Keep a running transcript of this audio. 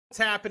What's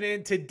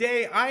happening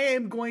today? I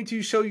am going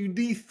to show you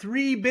the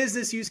 3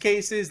 business use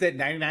cases that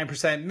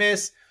 99%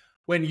 miss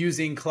when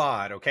using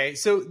Claude. Okay,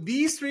 so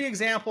these 3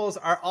 examples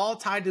are all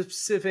tied to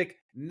specific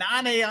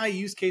non-AI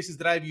use cases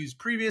that I've used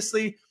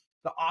previously.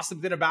 The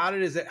awesome thing about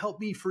it is it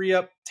helped me free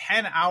up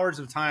 10 hours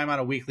of time on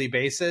a weekly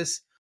basis.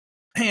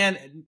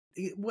 And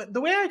the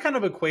way I kind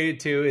of equate it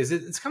to is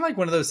it's kind of like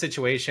one of those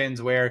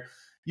situations where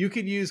you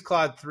could use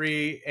Claude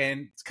 3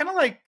 and it's kind of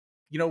like,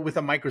 with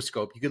a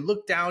microscope. You could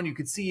look down, you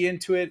could see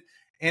into it,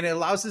 and it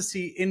allows us to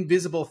see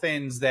invisible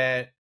things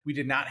that we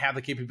did not have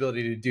the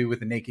capability to do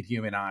with the naked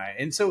human eye.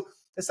 And so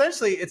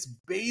essentially, it's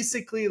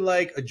basically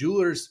like a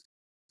jeweler's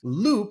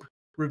loop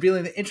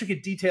revealing the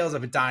intricate details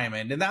of a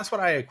diamond. And that's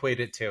what I equate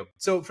it to.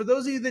 So for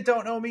those of you that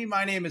don't know me,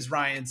 my name is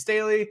Ryan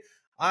Staley.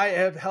 I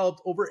have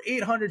helped over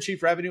 800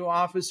 chief revenue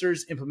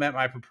officers implement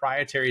my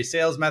proprietary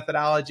sales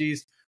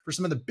methodologies for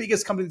some of the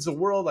biggest companies in the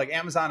world, like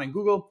Amazon and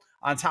Google.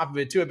 On top of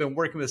it, too, I've been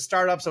working with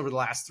startups over the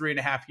last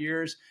 3.5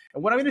 years.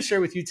 And what I'm going to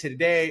share with you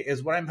today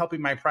is what I'm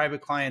helping my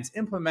private clients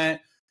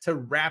implement to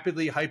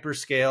rapidly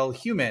hyperscale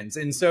humans.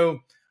 And so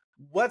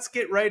let's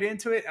get right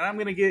into it. And I'm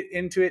going to get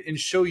into it and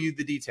show you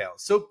the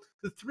details. So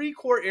the 3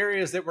 core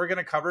areas that we're going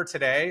to cover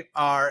today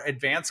are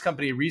advanced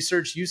company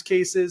research use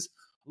cases,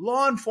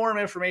 long-form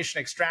information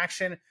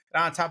extraction,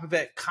 and on top of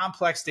it,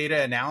 complex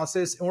data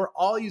analysis. And we're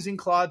all using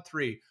Claude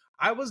 3.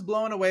 I was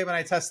blown away when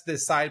I tested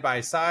this side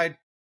by side.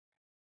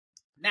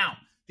 Now,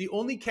 the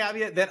only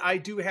caveat that I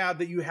do have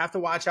that you have to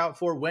watch out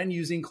for when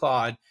using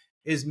Claude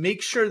is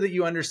make sure that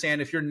you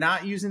understand if you're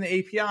not using the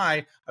API,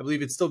 I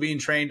believe it's still being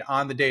trained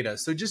on the data.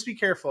 So just be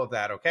careful of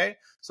that, okay?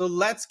 So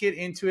let's get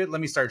into it.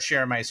 Let me start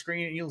sharing my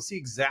screen and you'll see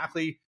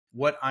exactly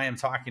what I am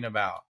talking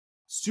about.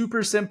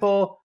 Super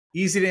simple,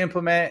 easy to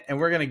implement, and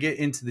we're going to get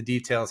into the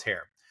details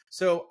here.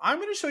 So I'm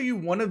going to show you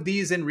one of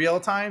these in real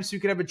time so you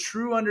can have a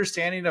true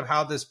understanding of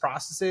how this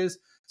process is.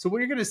 So what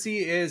you're going to see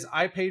is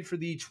I paid for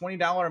the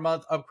 $20 a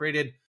month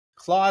upgraded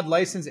Claude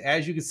license.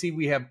 As you can see,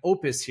 we have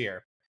Opus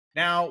here.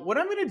 Now, what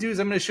I'm going to do is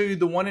I'm going to show you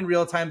the one in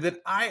real time that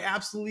I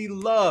absolutely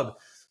love.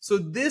 So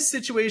this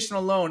situation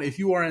alone, if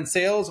you are in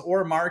sales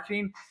or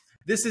marketing,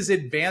 this is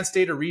advanced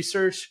data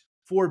research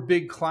for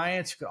big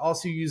clients. You can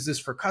also use this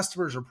for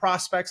customers or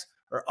prospects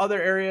or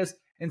other areas.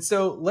 And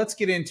so let's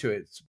get into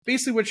it. So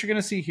basically what you're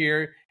going to see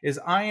here is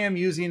I am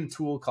using a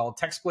tool called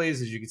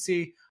TextBlaze. As you can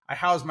see, I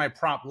house my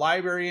prompt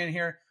library in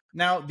here.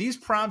 Now, these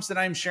prompts that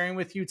I'm sharing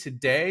with you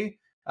today,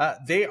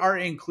 they are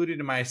included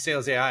in my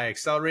Sales AI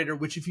Accelerator,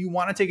 which if you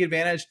want to take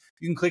advantage,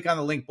 you can click on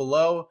the link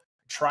below,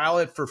 trial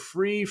it for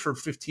free for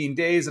 15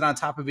 days. And on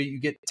top of it, you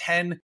get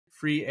 10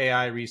 free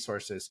AI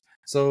resources.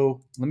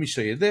 So let me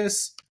show you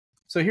this.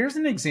 So here's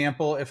an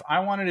example. If I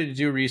wanted to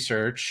do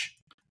research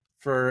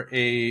for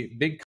a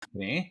big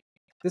company,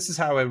 this is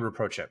how I would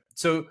approach it.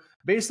 So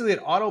basically it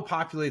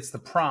auto-populates the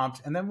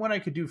prompt. And then what I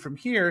could do from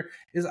here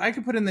is I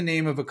could put in the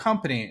name of a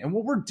company. And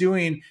what we're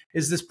doing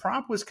is this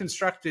prompt was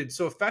constructed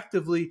so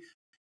effectively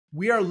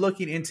we are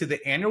looking into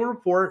the annual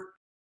report,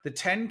 the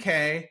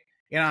 10K,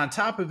 and on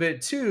top of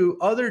it too,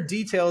 other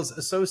details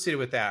associated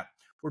with that.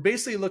 We're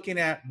basically looking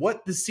at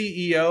what the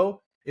CEO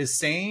is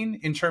saying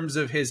in terms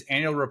of his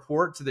annual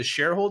report to the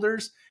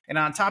shareholders. And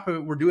on top of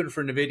it, we're doing it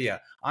for NVIDIA.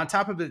 On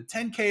top of it,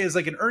 10K is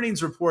like an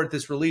earnings report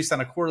that's released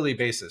on a quarterly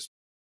basis.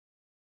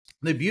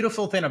 The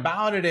beautiful thing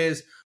about it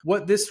is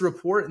what this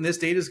report and this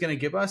data is going to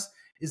give us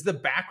is the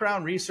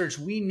background research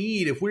we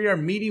need if we are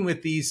meeting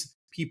with these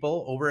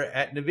people over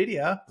at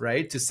NVIDIA,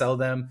 right, to sell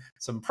them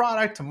some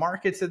product, to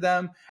market to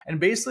them. And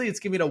basically it's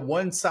giving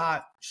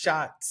a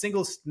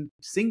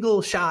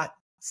single shot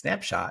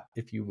snapshot,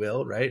 if you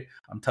will, right?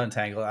 I'm tongue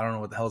tangled. I don't know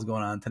what the hell's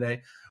going on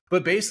today.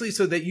 But basically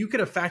so that you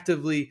can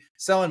effectively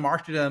sell and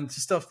market them to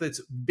stuff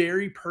that's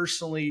very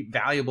personally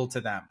valuable to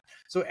them.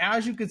 So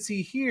as you can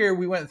see here,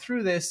 we went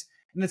through this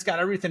and it's got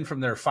everything from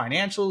their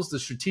financials, the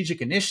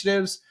strategic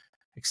initiatives,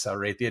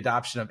 accelerate the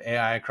adoption of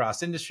AI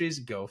across industries,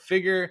 go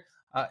figure.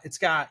 It's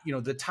got,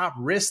 the top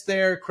risks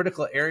there,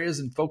 critical areas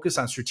and focus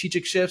on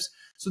strategic shifts.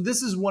 So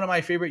this is one of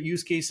my favorite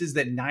use cases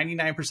that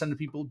 99% of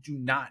people do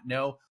not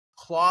know.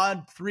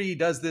 Claude 3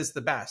 does this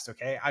the best,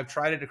 okay? I've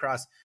tried it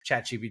across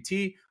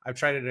ChatGPT. I've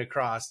tried it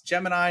across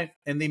Gemini,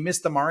 and they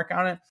missed the mark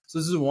on it. So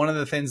this is one of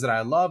the things that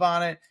I love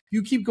on it.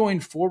 You keep going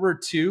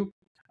forward too.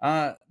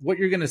 What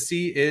you're going to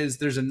see is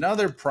there's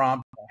another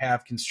prompt I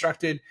have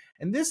constructed,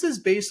 and this is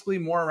basically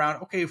more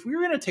around, okay, if we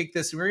were going to take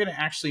this and we were going to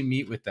actually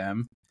meet with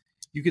them,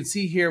 you can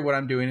see here what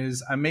I'm doing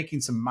is I'm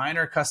making some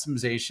minor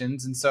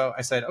customizations. And so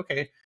I said,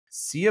 okay,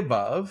 see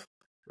above,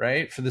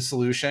 right, for the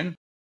solution.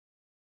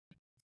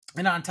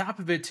 And on top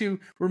of it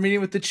too, we're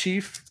meeting with the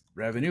chief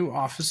revenue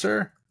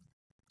officer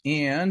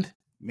and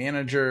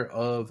manager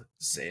of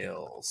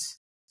sales.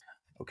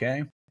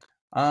 Okay.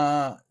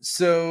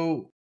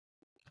 So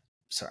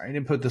sorry, I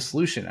didn't put the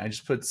solution. I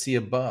just put see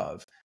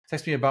above.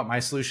 Text me about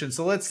my solution.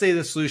 So let's say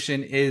the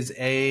solution is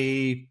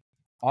a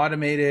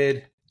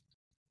automated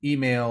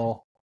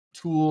email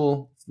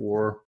tool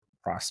for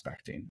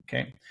prospecting.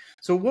 Okay.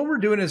 So what we're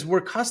doing is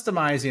we're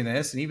customizing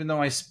this. And even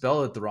though I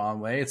spell it the wrong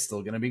way, it's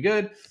still going to be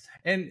good.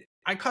 And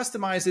I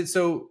customize it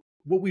so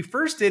what we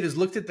first did is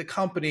looked at the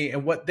company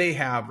and what they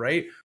have,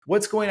 right?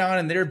 What's going on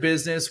in their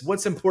business,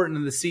 what's important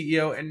to the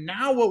CEO. And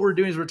now what we're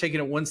doing is we're taking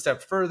it one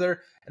step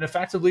further, and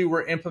effectively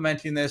we're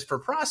implementing this for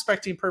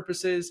prospecting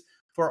purposes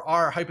for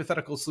our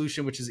hypothetical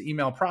solution, which is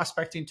email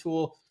prospecting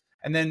tool.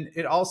 And then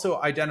it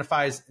also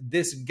identifies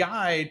this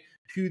guide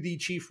to the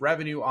chief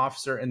revenue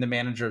officer and the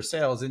manager of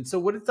sales. And so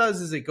what it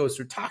does is it goes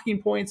through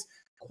talking points,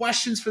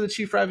 questions for the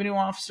chief revenue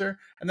officer,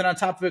 and then on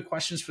top of it,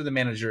 questions for the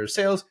manager of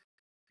sales,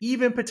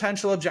 even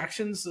potential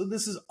objections. So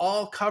this is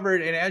all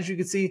covered. And as you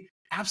can see,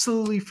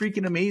 absolutely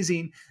freaking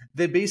amazing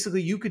that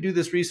basically you could do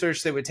this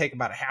research that would take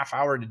about a half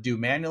hour to do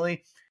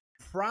manually,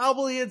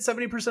 probably at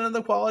 70% of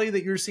the quality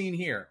that you're seeing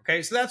here.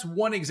 Okay, so that's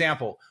one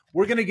example.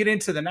 We're going to get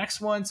into the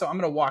next one. So I'm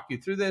going to walk you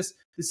through this.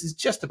 This is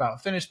just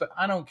about finished, but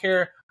I don't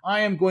care.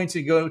 I am going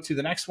to go to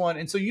the next one.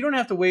 And so you don't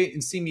have to wait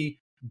and see me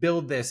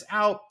build this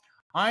out.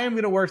 I am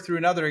going to work through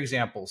another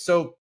example.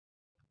 So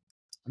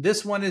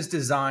this one is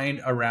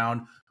designed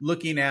around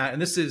looking at,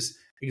 and this is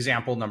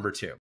example number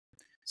 2.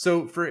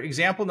 So for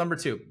example number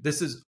 2,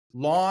 this is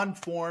long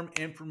form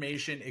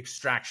information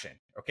extraction.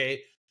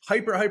 Okay,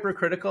 hyper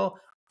critical.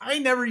 I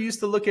never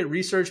used to look at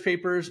research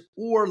papers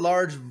or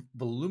large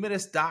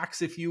voluminous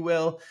docs, if you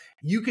will.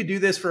 You could do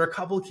this for a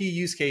couple key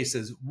use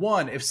cases.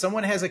 One, if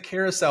someone has a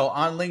carousel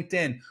on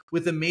LinkedIn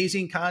with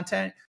amazing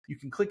content, you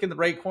can click in the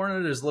right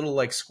corner. There's a little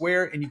like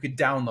square and you could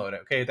download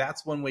it. Okay,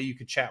 that's one way you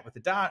could chat with the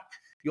doc.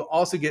 You'll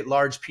also get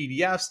large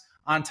PDFs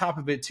on top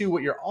of it too.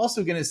 What you're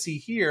also going to see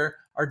here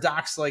are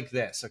docs like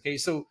this. Okay,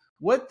 so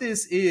what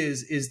this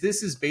is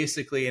this is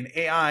basically an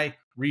AI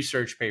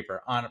research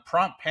paper on a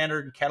prompt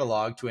pattern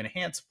catalog to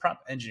enhance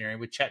prompt engineering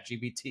with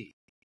ChatGPT.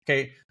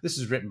 Okay, this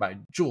is written by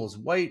Jules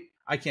White.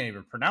 I can't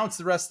even pronounce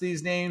the rest of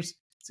these names.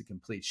 It's a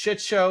complete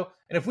shit show.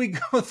 And if we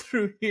go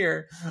through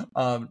here,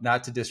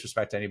 not to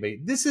disrespect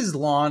anybody, this is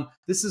long,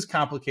 this is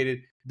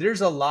complicated.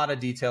 There's a lot of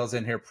details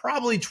in here,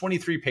 probably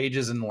 23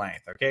 pages in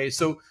length. Okay,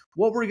 so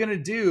what we're going to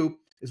do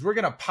is we're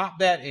going to pop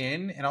that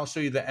in, and I'll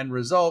show you the end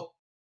result.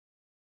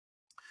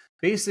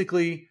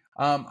 Basically,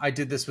 I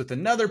did this with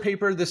another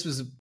paper. This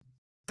was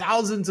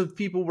thousands of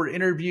people were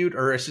interviewed,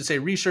 or I should say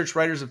research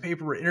writers of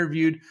paper were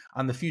interviewed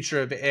on the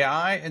future of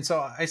AI. And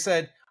so I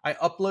said, I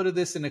uploaded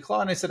this into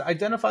Claude and I said,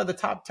 identify the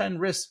top 10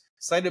 risks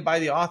cited by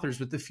the authors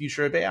with the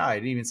future of AI. I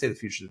didn't even say the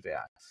future of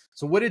AI.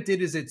 So what it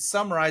did is it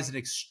summarized an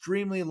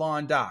extremely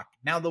long doc.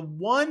 Now, the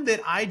one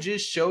that I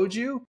just showed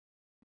you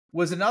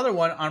was another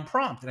one on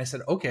prompt. And I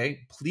said, okay,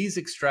 please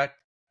extract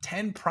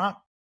 10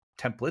 prompt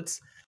templates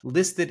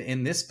listed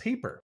in this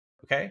paper.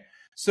 Okay.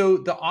 So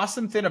the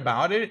awesome thing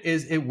about it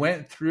is it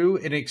went through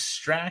and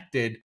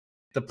extracted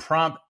the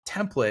prompt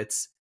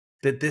templates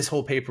that this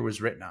whole paper was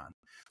written on.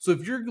 So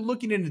if you're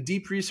looking into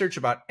deep research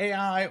about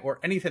AI or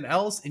anything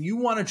else, and you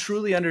want to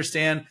truly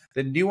understand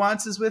the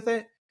nuances with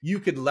it, you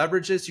could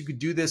leverage this. You could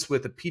do this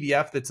with a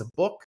PDF that's a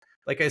book.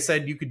 Like I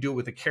said, you could do it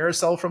with a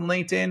carousel from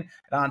LinkedIn. And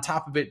on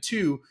top of it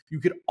too, you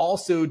could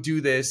also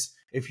do this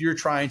if you're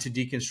trying to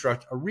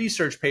deconstruct a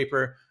research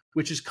paper,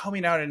 which is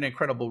coming out at an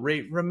incredible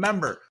rate.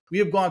 Remember, we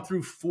have gone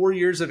through 4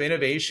 years of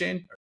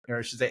innovation, or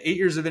I should say 8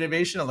 years of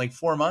innovation in like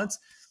 4 months.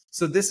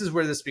 So this is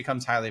where this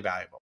becomes highly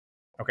valuable.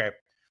 Okay.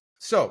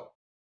 So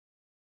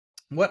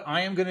what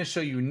I am going to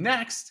show you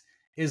next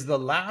is the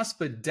last,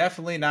 but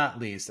definitely not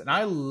least. And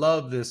I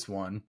love this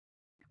one.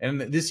 And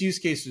this use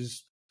case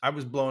is, I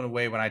was blown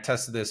away when I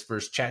tested this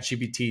versus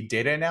ChatGPT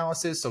data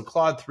analysis. So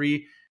Claude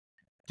 3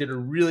 did a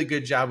really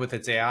good job with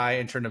its AI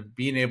in terms of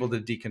being able to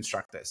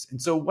deconstruct this.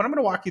 And so what I'm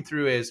going to walk you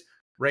through is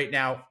right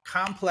now,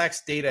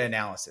 complex data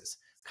analysis.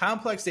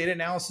 Complex data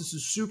analysis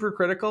is super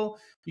critical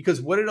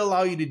because what it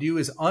allows you to do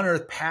is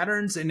unearth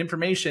patterns and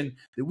information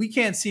that we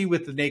can't see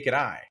with the naked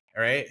eye.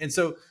 All right. And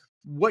so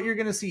what you're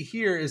going to see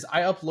here is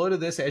I uploaded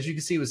this. As you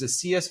can see, it was a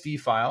CSV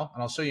file,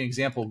 and I'll show you an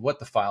example of what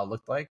the file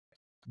looked like.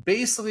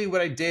 Basically,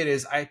 what I did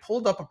is I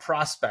pulled up a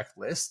prospect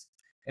list,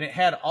 and it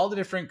had all the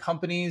different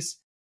companies'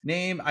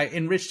 name. I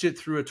enriched it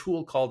through a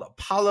tool called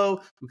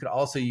Apollo. We could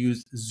also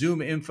use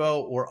Zoom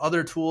Info or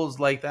other tools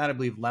like that. I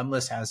believe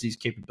Lemlist has these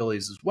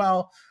capabilities as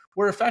well,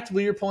 where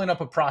effectively you're pulling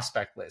up a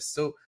prospect list.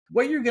 So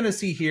what you're going to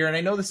see here, and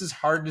I know this is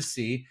hard to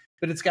see,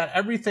 but it's got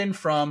everything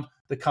from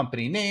the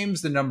company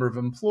names, the number of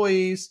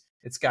employees.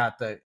 It's got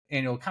the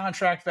annual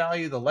contract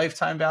value, the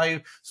lifetime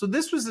value. So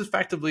this was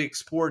effectively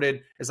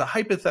exported as a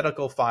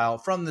hypothetical file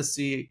from the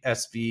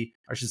CSV,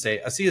 or I should say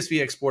a CSV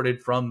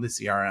exported from the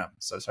CRM.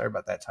 So sorry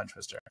about that tongue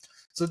twister.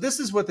 So this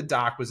is what the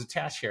doc was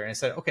attached here. And I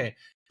said, okay,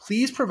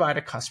 please provide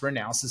a customer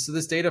analysis of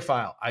this data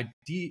file.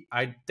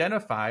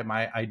 Identify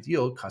my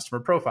ideal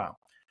customer profile.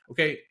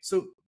 Okay,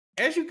 so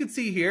as you can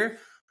see here,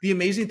 the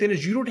amazing thing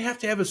is you don't have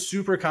to have a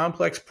super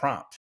complex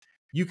prompt.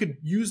 You could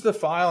use the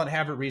file and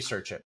have it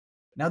research it.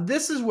 Now,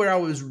 this is where I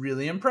was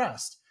really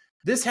impressed.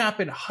 This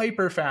happened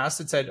hyper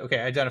fast. It said, okay,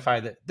 identify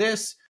that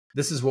this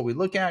is what we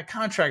look at,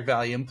 contract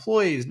value,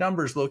 employees,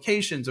 numbers,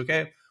 locations,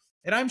 okay?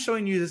 And I'm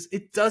showing you this.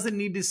 It doesn't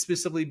need to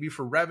specifically be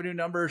for revenue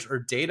numbers or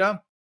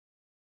data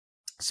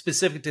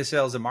specific to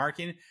sales and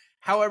marketing.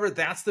 However,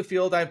 that's the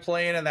field I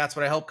play in, and that's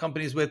what I help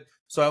companies with.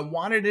 So I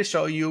wanted to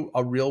show you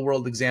a real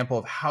world example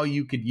of how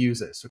you could use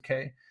this,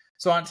 okay?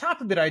 So on top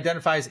of it,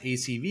 identifies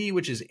ACV,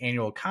 which is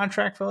annual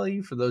contract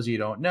value. For those of you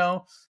who don't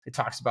know, it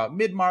talks about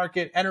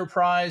mid-market,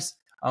 enterprise.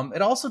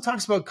 It also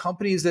talks about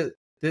companies that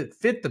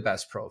fit the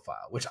best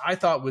profile, which I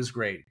thought was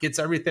great. Gets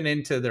everything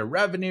into their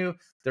revenue,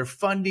 their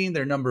funding,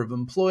 their number of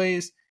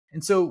employees.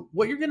 And so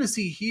what you're going to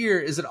see here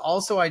is it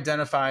also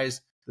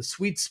identifies the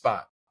sweet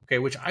spot, okay,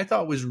 which I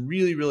thought was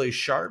really, really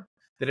sharp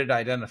that it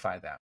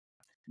identified that.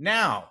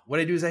 Now,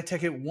 what I do is I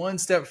take it one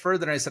step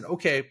further and I said,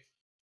 okay,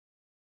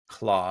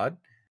 Claude,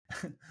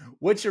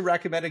 what's your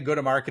recommended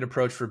go-to-market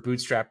approach for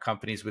bootstrap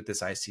companies with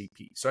this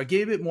ICP? So I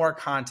gave it more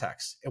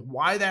context. And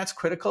why that's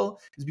critical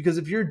is because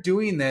if you're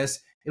doing this,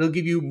 it'll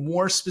give you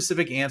more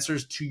specific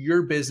answers to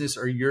your business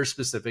or your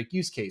specific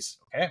use case,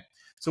 okay?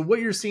 So what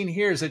you're seeing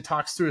here is it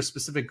talks through a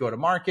specific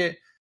go-to-market,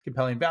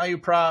 compelling value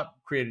prop,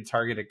 created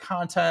targeted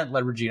content,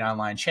 leveraging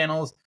online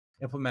channels,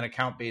 implement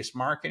account-based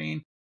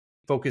marketing,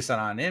 focus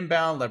on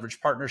inbound,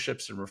 leverage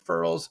partnerships and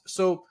referrals.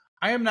 So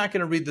I am not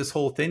going to read this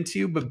whole thing to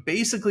you, but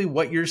basically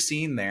what you're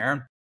seeing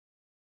there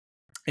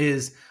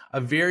is a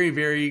very,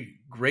 very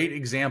great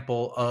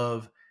example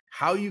of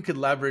how you could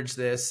leverage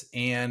this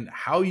and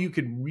how you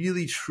could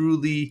really,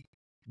 truly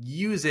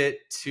use it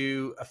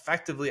to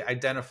effectively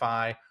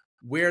identify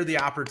where the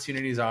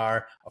opportunities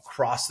are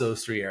across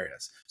those three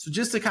areas. So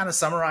just to kind of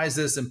summarize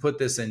this and put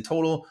this in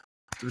total,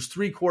 there's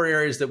three core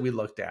areas that we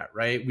looked at,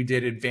 right? We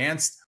did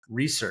advanced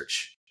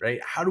research, right?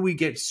 How do we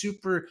get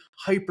super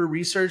hyper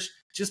research?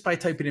 Just by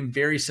typing in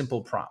very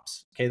simple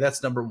prompts. Okay,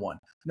 that's number one.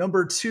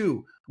 Number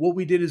two, what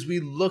we did is we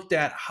looked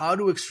at how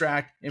to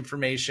extract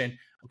information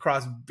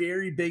across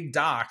very big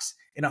docs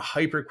in a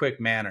hyper quick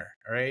manner.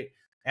 All right.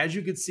 As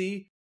you can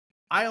see,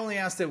 I only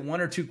asked it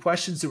one or two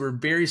questions that were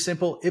very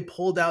simple. It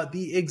pulled out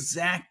the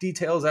exact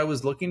details I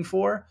was looking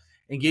for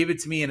and gave it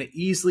to me in an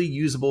easily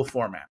usable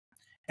format.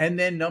 And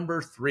then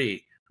number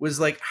three was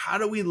like, how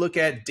do we look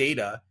at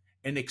data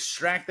and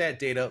extract that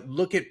data,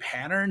 look at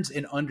patterns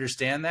and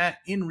understand that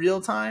in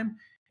real time?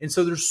 And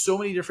so there's so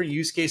many different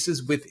use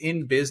cases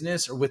within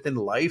business or within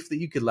life that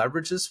you could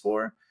leverage this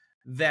for,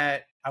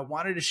 that I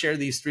wanted to share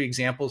these three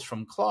examples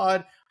from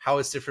Claude, how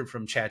it's different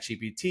from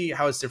ChatGPT,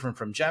 how it's different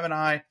from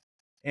Gemini,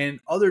 and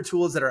other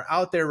tools that are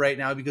out there right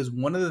now. Because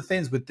one of the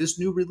things with this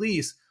new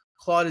release,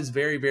 Claude is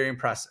very, very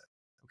impressive.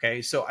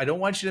 Okay, so I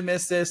don't want you to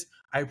miss this.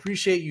 I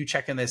appreciate you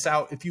checking this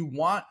out. If you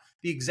want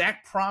the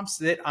exact prompts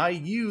that I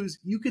use,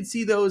 you could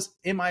see those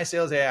in my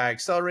Sales AI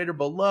Accelerator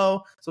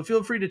below. So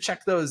feel free to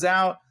check those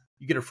out.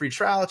 You get a free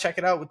trial, check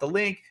it out with the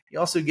link. You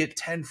also get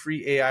 10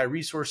 free AI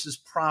resources,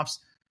 prompts,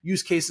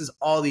 use cases,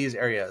 all these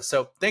areas.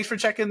 So thanks for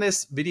checking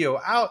this video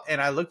out, and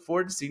I look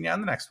forward to seeing you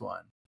on the next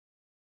one.